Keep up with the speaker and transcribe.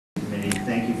Committee.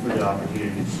 Thank you for the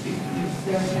opportunity to speak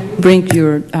to you. Bring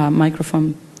your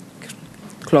microphone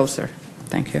closer.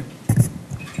 Thank you.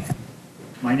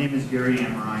 My name is Gary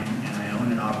Ameriine, and I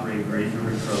own and operate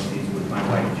Razorwood Trophies with my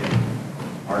wife, Jen.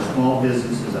 Our small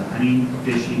business is a hunting,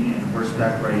 fishing, and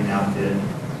horseback riding outfit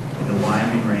in the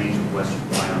Wyoming range of western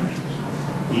Wyoming.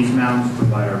 These mountains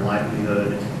provide our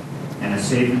livelihood and a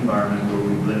safe environment where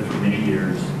we've lived for many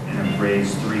years and have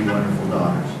raised 3 wonderful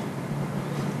daughters.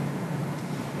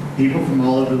 People from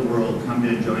all over the world come to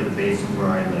enjoy the basin where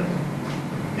I live.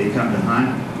 They come to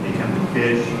hunt, they come to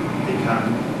fish, they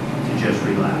come to just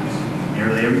relax.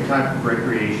 Nearly every type of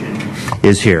recreation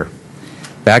is here.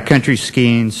 Backcountry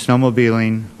skiing,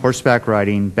 snowmobiling, horseback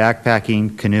riding,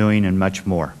 backpacking, canoeing, and much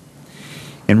more.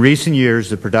 In recent years,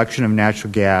 the production of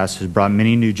natural gas has brought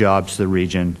many new jobs to the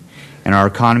region, and our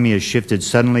economy has shifted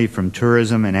suddenly from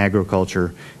tourism and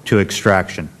agriculture to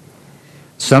extraction.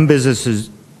 Some businesses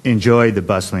enjoy the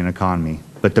bustling economy,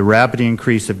 but the rapid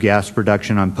increase of gas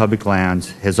production on public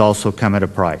lands has also come at a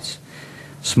price.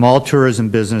 Small tourism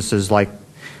businesses like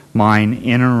mine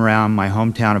in and around my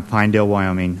hometown of Pinedale,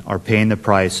 Wyoming, are paying the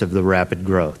price of the rapid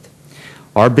growth.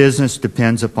 Our business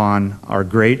depends upon our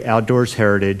great outdoors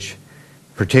heritage,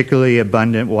 particularly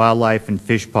abundant wildlife and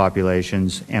fish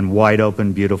populations, and wide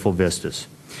open, beautiful vistas.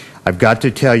 I've got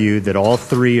to tell you that all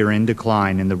 3 are in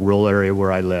decline in the rural area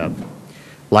where I live.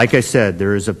 Like I said,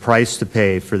 there is a price to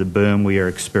pay for the boom we are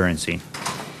experiencing.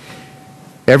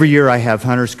 Every year I have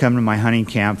hunters come to my hunting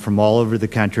camp from all over the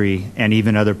country and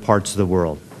even other parts of the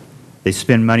world. They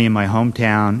spend money in my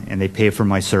hometown and they pay for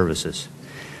my services.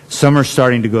 Some are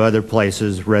starting to go other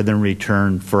places rather than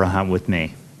return for a hunt with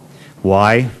me.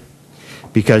 Why?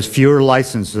 Because fewer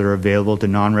licenses are available to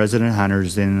non-resident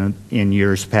hunters than in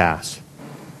years past.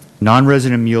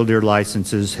 Non-resident mule deer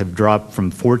licenses have dropped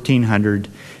from 1,400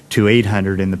 to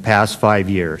 800 in the past 5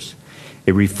 years,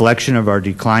 a reflection of our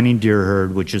declining deer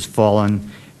herd, which has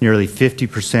fallen nearly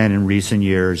 50% in recent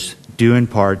years, due in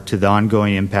part to the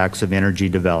ongoing impacts of energy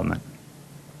development.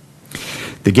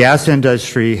 The gas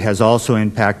industry has also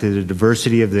impacted the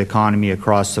diversity of the economy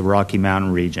across the Rocky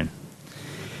Mountain region.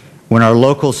 When our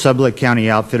local Sublette County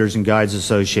Outfitters and Guides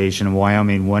Association in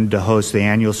Wyoming wanted to host the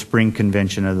annual spring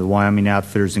convention of the Wyoming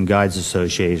Outfitters and Guides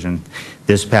Association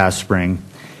this past spring,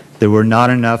 there were not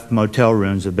enough motel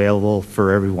rooms available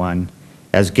for everyone,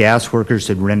 as gas workers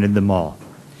had rented them all.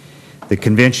 The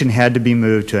convention had to be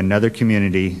moved to another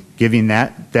community, giving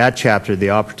that chapter the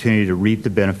opportunity to reap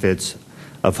the benefits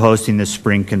of hosting the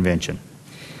spring convention.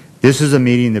 This is a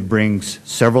meeting that brings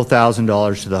several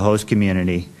 $1,000s to the host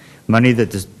community, money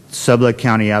that the Sublette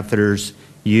County Outfitters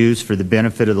use for the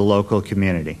benefit of the local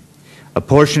community. A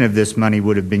portion of this money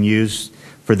would have been used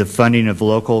for the funding of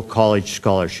local college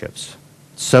scholarships.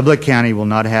 Sublette County will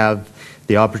not have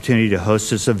the opportunity to host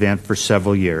this event for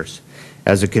several years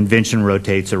as the convention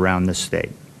rotates around the state.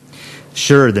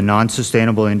 Sure, the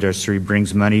non-sustainable industry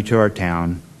brings money to our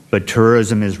town, but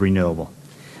tourism is renewable.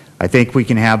 I think we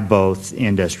can have both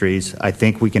industries. I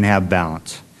think we can have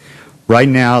balance. Right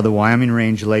now, the Wyoming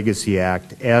Range Legacy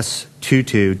Act,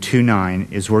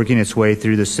 S-2229, is working its way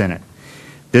through the Senate.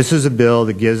 This is a bill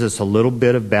that gives us a little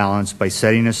bit of balance by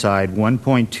setting aside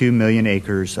 1.2 million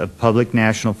acres of public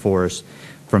national forest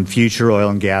from future oil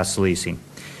and gas leasing.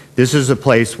 This is a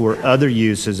place where other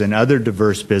uses and other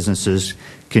diverse businesses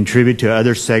contribute to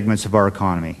other segments of our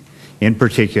economy, in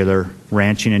particular,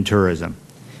 ranching and tourism.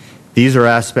 These are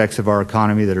aspects of our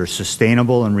economy that are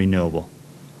sustainable and renewable.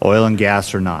 Oil and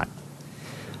gas are not.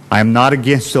 I am not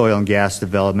against oil and gas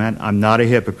development. I'm not a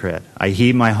hypocrite. I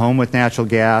heat my home with natural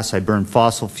gas. I burn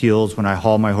fossil fuels when I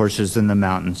haul my horses in the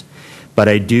mountains. But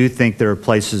I do think there are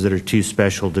places that are too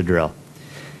special to drill.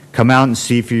 Come out and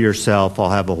see for yourself. I'll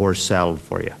have a horse saddled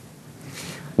for you.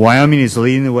 Wyoming is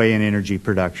leading the way in energy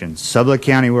production. Sublette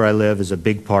County, where I live, is a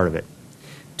big part of it.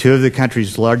 2 of the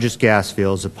country's largest gas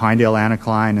fields, the Pinedale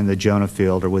Anticline and the Jonah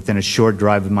Field, are within a short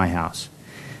drive of my house.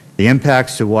 The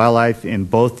impacts to wildlife in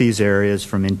both these areas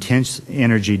from intense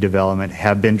energy development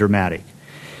have been dramatic.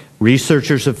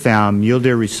 Researchers have found mule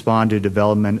deer respond to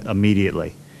development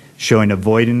immediately, showing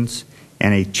avoidance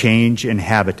and a change in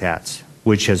habitats,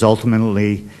 which has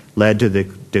ultimately led to the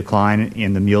decline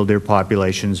in the mule deer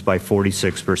populations by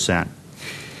 46%.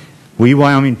 We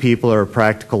Wyoming people are a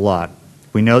practical lot.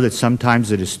 We know that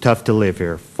sometimes it is tough to live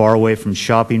here, far away from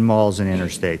shopping malls and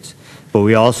interstates, but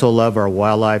we also love our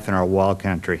wildlife and our wild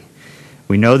country.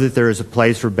 We know that there is a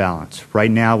place for balance.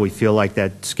 Right now, we feel like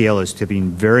that scale is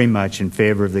tipping very much in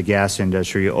favor of the gas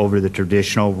industry over the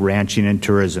traditional ranching and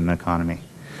tourism economy.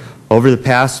 Over the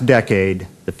past decade,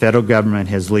 the federal government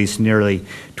has leased nearly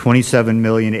 27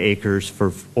 million acres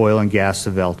for oil and gas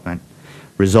development,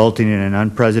 resulting in an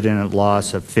unprecedented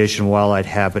loss of fish and wildlife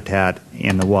habitat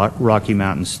in the Rocky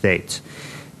Mountain states.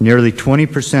 Nearly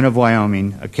 20% of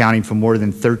Wyoming, accounting for more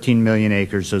than 13 million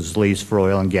acres, is leased for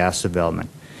oil and gas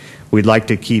development. We'd like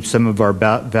to keep some of our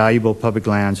valuable public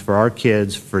lands for our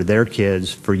kids, for their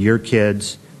kids, for your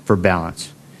kids, for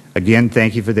balance. Again,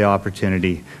 thank you for the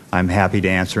opportunity. I'm happy to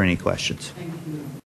answer any questions.